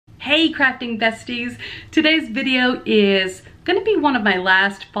Hey crafting besties! Today's video is going to be one of my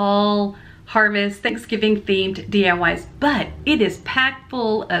last fall harvest Thanksgiving themed DIYs, but it is packed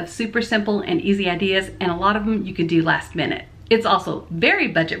full of super simple and easy ideas, and a lot of them you can do last minute. It's also very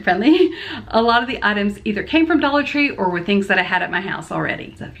budget friendly. A lot of the items either came from Dollar Tree or were things that I had at my house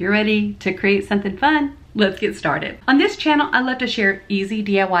already. So if you're ready to create something fun, let's get started. On this channel, I love to share easy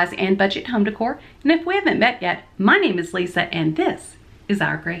DIYs and budget home decor. And if we haven't met yet, my name is Lisa and this is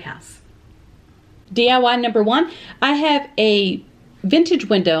our gray house. DIY number one, I have a vintage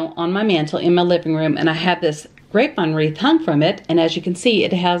window on my mantle in my living room, and I have this grapevine wreath hung from it. And as you can see,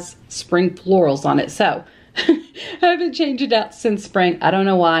 it has spring florals on it. So I haven't changed it out since spring. I don't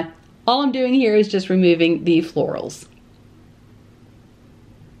know why. All I'm doing here is just removing the florals.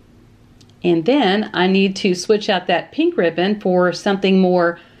 And then I need to switch out that pink ribbon for something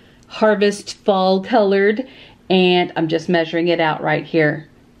more harvest fall colored. And I'm just measuring it out right here.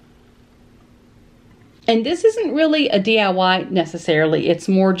 And this isn't really a DIY necessarily. It's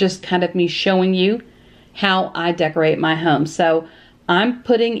more just kind of me showing you how I decorate my home. So I'm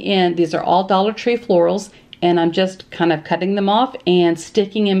putting in, these are all Dollar Tree florals, and I'm just kind of cutting them off and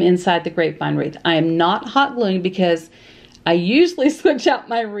sticking them inside the grapevine wreath. I am not hot gluing because I usually switch out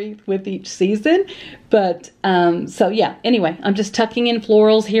my wreath with each season. But so yeah, anyway, I'm just tucking in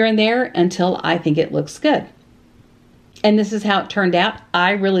florals here and there until I think it looks good. And this is how it turned out.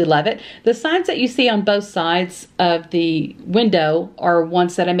 I really love it. The signs that you see on both sides of the window are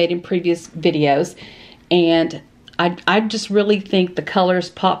ones that I made in previous videos. And I just really think the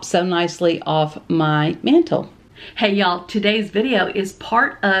colors pop so nicely off my mantle. Hey y'all, today's video is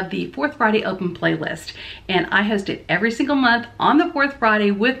part of the 4th Friday Open playlist. And I host it every single month on the 4th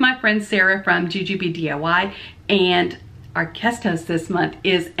Friday with my friend Sarah from Jujube DIY. And our guest host this month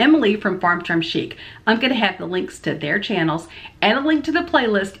is Emily from Farmstrom Chic. I'm going to have the links to their channels and a link to the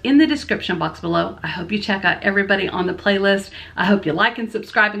playlist in the description box below. I hope you check out everybody on the playlist. I hope you like and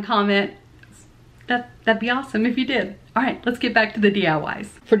subscribe and comment. That'd be awesome if you did. All right, let's get back to the DIYs.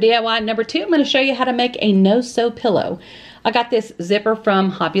 For DIY number 2, I'm going to show you how to make a no-sew pillow. I got this zipper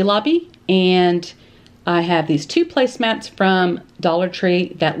from Hobby Lobby, and I have these 2 placemats from Dollar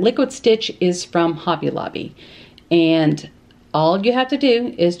Tree. That liquid stitch is from Hobby Lobby. And all you have to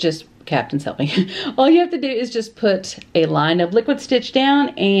do is just, Captain's helping. All you have to do is just put a line of liquid stitch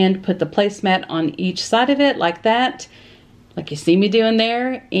down and put the placemat on each side of it like that, like you see me doing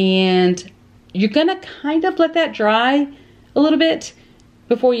there. And you're gonna kind of let that dry a little bit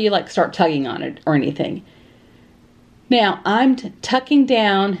before you like start tugging on it or anything. Now I'm tucking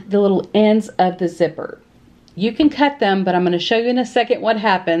down the little ends of the zipper. You can cut them, but I'm gonna show you in a second what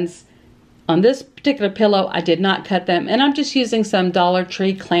happens. On this particular pillow, I did not cut them, and I'm just using some Dollar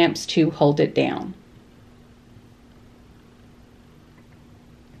Tree clamps to hold it down.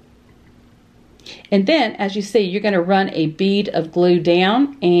 And then, as you see, you're going to run a bead of glue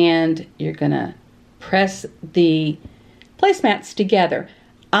down, and you're going to press the placemats together.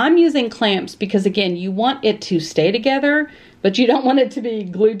 I'm using clamps because, again, you want it to stay together, but you don't want it to be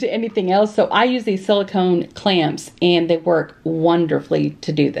glued to anything else. So I use these silicone clamps, and they work wonderfully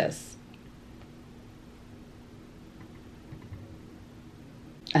to do this.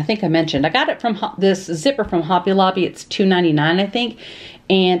 I think I mentioned I got it from this zipper from Hobby Lobby. It's $2.99, I think.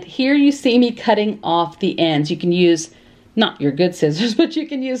 And here you see me cutting off the ends. You can use, not your good scissors, but you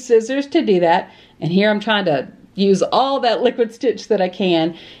can use scissors to do that. And here I'm trying to use all that liquid stitch that I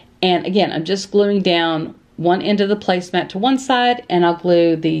can. And again, I'm just gluing down one end of the placemat to one side, and I'll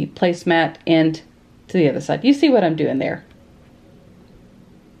glue the placemat end to the other side. You see what I'm doing there.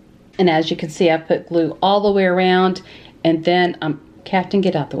 And as you can see, I put glue all the way around, and then Captain,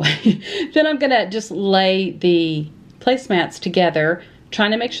 get out the way. Then I'm gonna just lay the placemats together,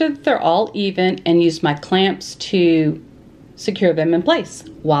 trying to make sure that they're all even, and use my clamps to secure them in place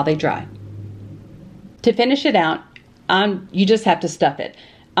while they dry. To finish it out, you just have to stuff it.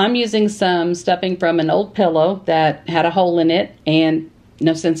 I'm using some stuffing from an old pillow that had a hole in it, and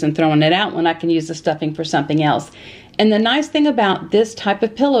no sense in throwing it out when I can use the stuffing for something else. And the nice thing about this type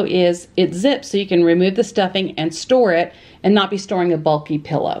of pillow is it zips, so you can remove the stuffing and store it and not be storing a bulky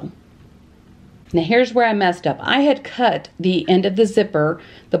pillow. Now here's where I messed up. I had cut the end of the zipper,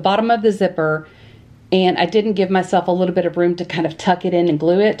 the bottom of the zipper, and I didn't give myself a little bit of room to kind of tuck it in and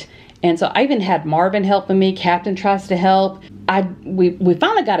glue it. And so I even had Marvin helping me. Captain tries to help. We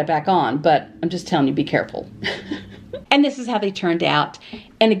finally got it back on, but I'm just telling you, be careful. And this is how they turned out.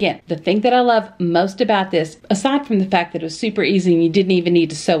 And again, the thing that I love most about this, aside from the fact that it was super easy and you didn't even need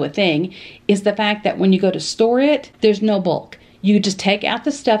to sew a thing, is the fact that when you go to store it, there's no bulk. You just take out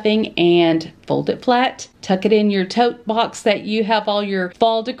the stuffing and fold it flat, tuck it in your tote box that you have all your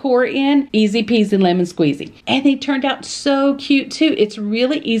fall decor in. Easy peasy lemon squeezy. And they turned out so cute too. It's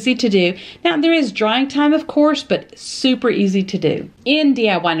really easy to do. Now there is drying time, of course, but super easy to do. In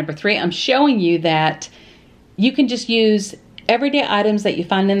DIY number 3, I'm showing you that you can just use everyday items that you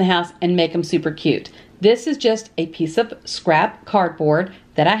find in the house and make them super cute. This is just a piece of scrap cardboard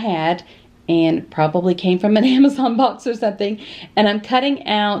that I had and probably came from an Amazon box or something. And I'm cutting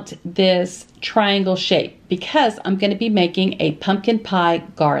out this triangle shape because I'm going to be making a pumpkin pie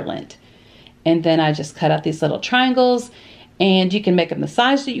garland. And then I just cut out these little triangles, and you can make them the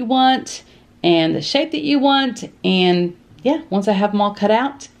size that you want and the shape that you want. And yeah, once I have them all cut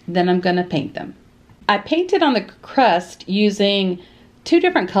out, then I'm going to paint them. I painted on the crust using 2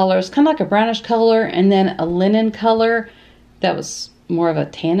 different colors, kind of like a brownish color and then a linen color that was more of a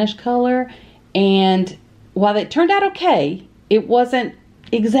tannish color. And while it turned out okay, it wasn't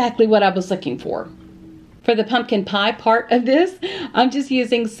exactly what I was looking for. For the pumpkin pie part of this, I'm just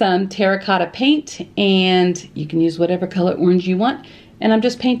using some terracotta paint, and you can use whatever color orange you want, and I'm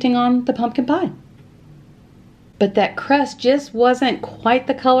just painting on the pumpkin pie. But that crust just wasn't quite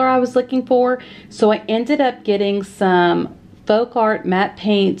the color I was looking for, so I ended up getting some folk art matte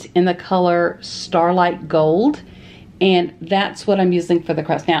paint in the color Starlight Gold. And that's what I'm using for the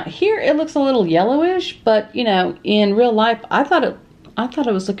crust. Now here it looks a little yellowish, but you know, in real life, I thought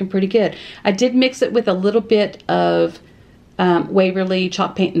it was looking pretty good. I did mix it with a little bit of Waverly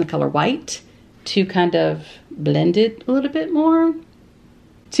chalk paint in the color white to kind of blend it a little bit more.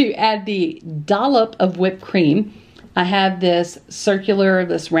 To add the dollop of whipped cream, I have this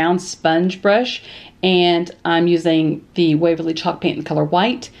round sponge brush, and I'm using the Waverly chalk paint in the color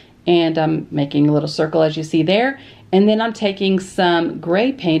white, and I'm making a little circle as you see there. And then I'm taking some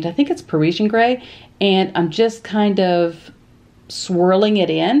gray paint, I think it's Parisian gray, and I'm just kind of swirling it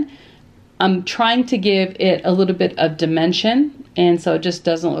in. I'm trying to give it a little bit of dimension, and so it just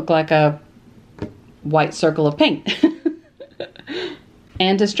doesn't look like a white circle of paint.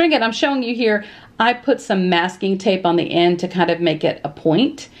 And to string it, I'm showing you here, I put some masking tape on the end to kind of make it a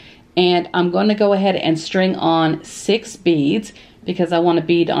point. And I'm going to go ahead and string on 6 beads because I want a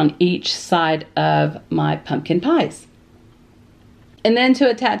bead on each side of my pumpkin pies. And then to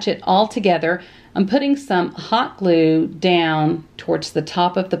attach it all together, I'm putting some hot glue down towards the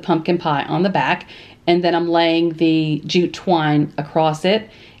top of the pumpkin pie on the back, and then I'm laying the jute twine across it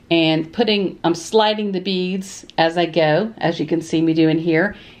and I'm sliding the beads as I go, as you can see me doing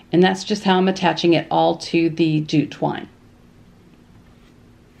here, and that's just how I'm attaching it all to the jute twine.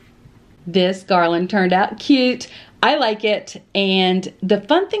 This garland turned out cute. I like it, and the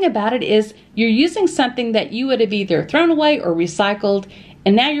fun thing about it is you're using something that you would have either thrown away or recycled,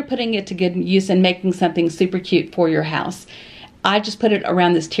 and now you're putting it to good use and making something super cute for your house. I just put it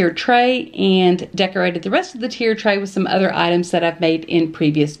around this tiered tray and decorated the rest of the tiered tray with some other items that I've made in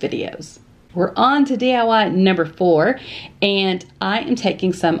previous videos. We're on to DIY number 4, and I am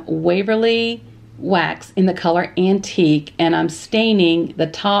taking some Waverly wax in the color Antique, and I'm staining the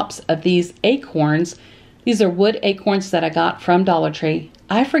tops of these acorns. These are wood acorns that I got from Dollar Tree.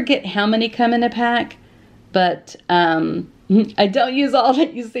 I forget how many come in a pack, but I don't use all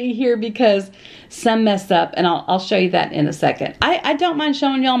that you see here because some mess up, and I'll show you that in a second. I don't mind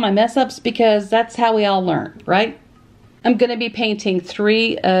showing y'all my mess ups because that's how we all learn, right? I'm going to be painting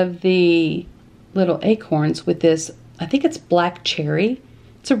 3 of the little acorns with this, I think it's black cherry.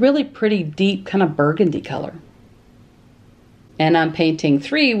 It's a really pretty deep kind of burgundy color. And I'm painting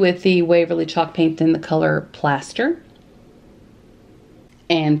 3 with the Waverly chalk paint in the color Plaster.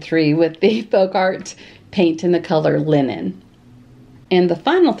 And 3 with the folk art paint in the color Linen. And the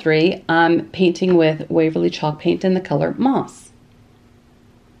final 3 I'm painting with Waverly chalk paint in the color Moss.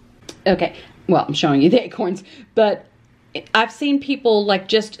 Okay, well, I'm showing you the acorns, but I've seen people like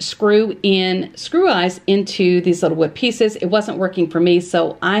just screw eyes into these little wood pieces. It wasn't working for me,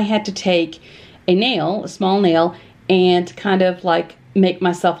 so I had to take a nail, a small nail, and kind of like make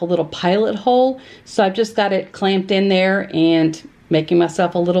myself a little pilot hole. So I've just got it clamped in there and making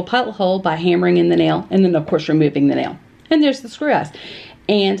myself a little pilot hole by hammering in the nail, and then of course removing the nail. And there's the screw eyes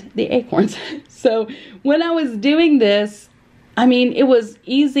and the acorns. So when I was doing this, I mean, it was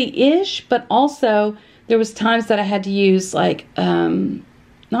easy-ish, but also there was times that I had to use like,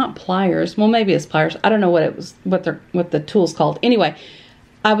 not pliers. Well, maybe it's pliers. I don't know what it was, what the tool's called. Anyway,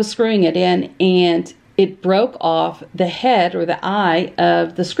 I was screwing it in and it broke off the head or the eye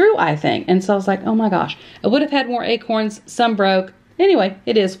of the screw eye thing. And so I was like, oh my gosh, I would have had more acorns. Some broke. Anyway,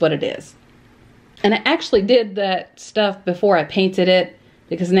 it is what it is. And I actually did that stuff before I painted it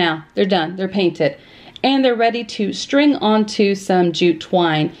because now they're done. They're painted. and they're ready to string onto some jute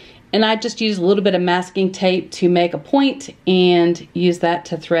twine. And I just use a little bit of masking tape to make a point and use that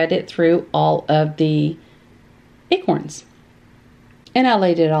to thread it through all of the acorns. And I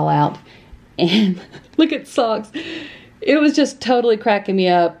laid it all out. And look at Socks. It was just totally cracking me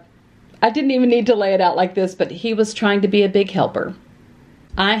up. I didn't even need to lay it out like this, but he was trying to be a big helper.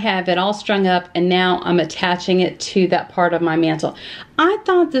 I have it all strung up, and now I'm attaching it to that part of my mantle. I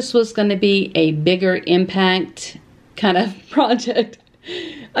thought this was going to be a bigger impact kind of project.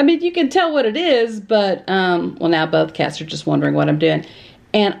 I mean, you can tell what it is, but, well, now both cats are just wondering what I'm doing.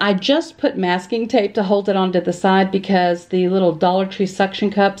 And I just put masking tape to hold it onto the side because the little Dollar Tree suction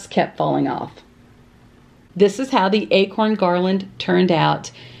cups kept falling off. This is how the acorn garland turned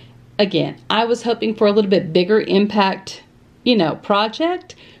out. Again, I was hoping for a little bit bigger impact, you know,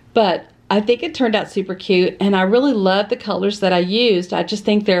 project, but I think it turned out super cute, and I really love the colors that I used. I just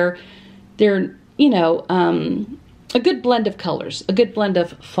think they're you know, a good blend of colors, a good blend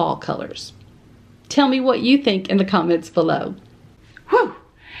of fall colors. Tell me what you think in the comments below. Whew!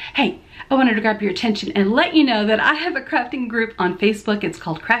 Hey, I wanted to grab your attention and let you know that I have a crafting group on Facebook. It's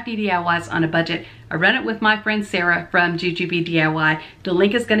called Crafty DIYs on a Budget. I run it with my friend Sarah from Jujube DIY. The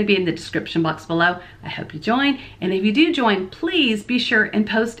link is going to be in the description box below. I hope you join. And if you do join, please be sure and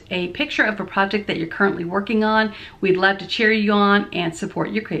post a picture of a project that you're currently working on. We'd love to cheer you on and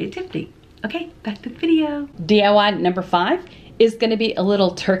support your creativity. Okay, back to the video. DIY number 5 is going to be a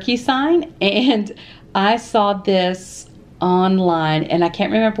little turkey sign, and I saw this online, and I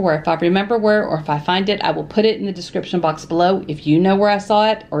can't remember where. If I remember where, or if I find it, I will put it in the description box below. If you know where I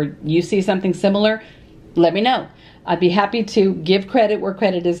saw it, or you see something similar, let me know. I'd be happy to give credit where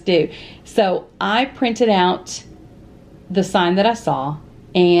credit is due. So I printed out the sign that I saw,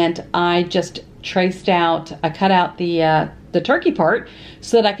 and I just traced out, I cut out the turkey part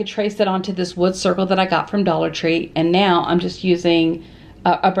so that I could trace it onto this wood circle that I got from Dollar Tree. And now I'm just using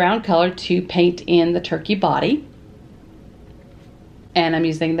a brown color to paint in the turkey body. And I'm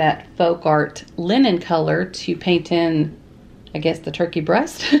using that folk art linen color to paint in, I guess, the turkey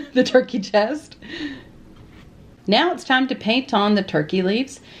breast, the turkey chest. Now it's time to paint on the turkey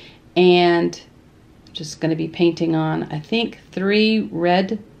leaves, and I'm just going to be painting on, I think, 3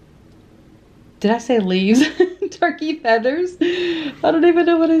 red, did I say leaves? Turkey feathers. I don't even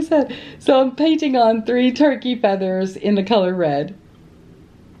know what I said. So I'm painting on 3 turkey feathers in the color red.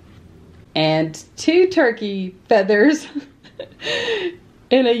 And 2 turkey feathers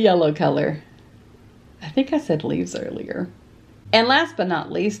in a yellow color. I think I said leaves earlier. And last but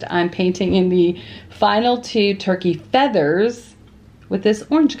not least, I'm painting in the final 2 turkey feathers with this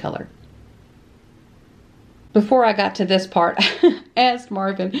orange color. Before I got to this part, I asked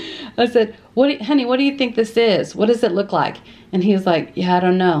Marvin, I said, honey, what do you think this is? What does it look like? And he was like, yeah, I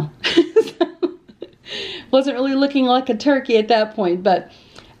don't know. So, wasn't really looking like a turkey at that point, but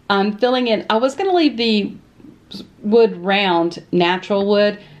I'm filling in. I was going to leave the wood round, natural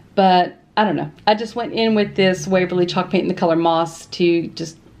wood, but I don't know. I just went in with this Waverly chalk paint in the color moss to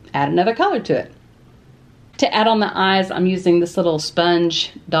just add another color to it. To add on the eyes, I'm using this little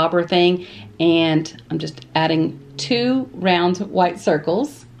sponge dauber thing, and I'm just adding 2 round white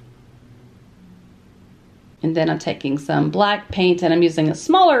circles. And then I'm taking some black paint, and I'm using a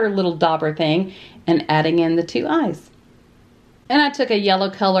smaller little dauber thing and adding in the 2 eyes. And I took a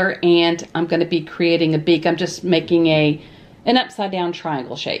yellow color, and I'm going to be creating a beak. I'm just making an upside down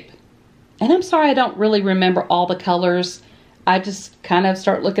triangle shape. And I'm sorry I don't really remember all the colors. I just kind of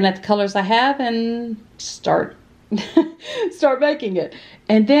start looking at the colors I have and start making it.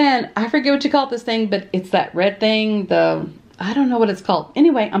 And then I forget what you call this thing, but it's that red thing, I don't know what it's called.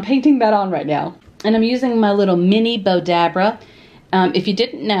 Anyway, I'm painting that on right now. And I'm using my little mini Bodabra. If you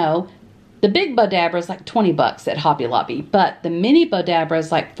didn't know, the big Bodabra is like 20 bucks at Hobby Lobby, but the mini Bodabra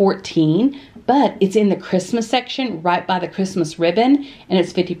is like 14, but it's in the Christmas section right by the Christmas ribbon, and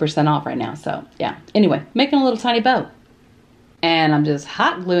it's 50% off right now. So yeah, anyway, making a little tiny bow. And I'm just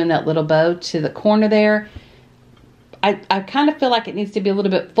hot gluing that little bow to the corner there. I kind of feel like it needs to be a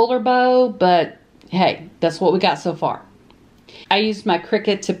little bit fuller bow, but hey, that's what we got so far. I used my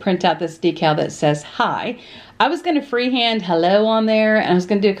Cricut to print out this decal that says hi. I was going to freehand hello on there, and I was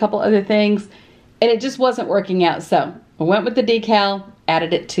going to do a couple other things, and it just wasn't working out. So I went with the decal,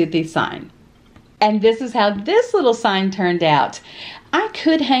 added it to the sign. And this is how this little sign turned out. I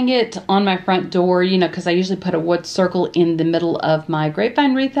could hang it on my front door, you know, because I usually put a wood circle in the middle of my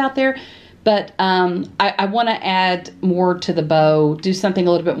grapevine wreath out there. But I want to add more to the bow, do something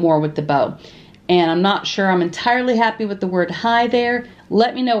a little bit more with the bow. And I'm not sure I'm entirely happy with the word hi there.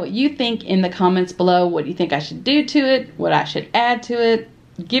 Let me know what you think in the comments below. What you think I should do to it, what I should add to it.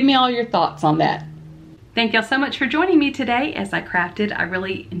 Give me all your thoughts on that. Thank y'all so much for joining me today as I crafted. I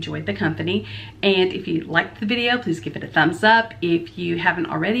really enjoyed the company. And if you liked the video, please give it a thumbs up. If you haven't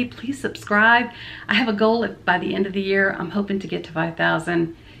already, please subscribe. I have a goal by the end of the year. I'm hoping to get to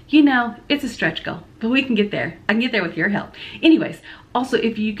 5,000. You know, it's a stretch goal, but we can get there. I can get there with your help. Anyways, also,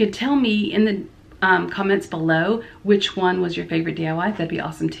 if you could tell me in the comments below which one was your favorite DIY, that'd be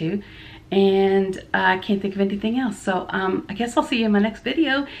awesome too. And I can't think of anything else. So I guess I'll see you in my next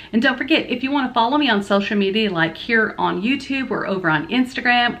video. And don't forget, if you want to follow me on social media, like here on YouTube or over on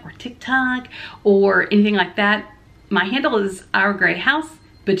Instagram or TikTok or anything like that, my handle is Our Gray House,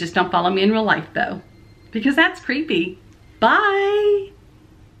 but just don't follow me in real life though, because that's creepy. Bye.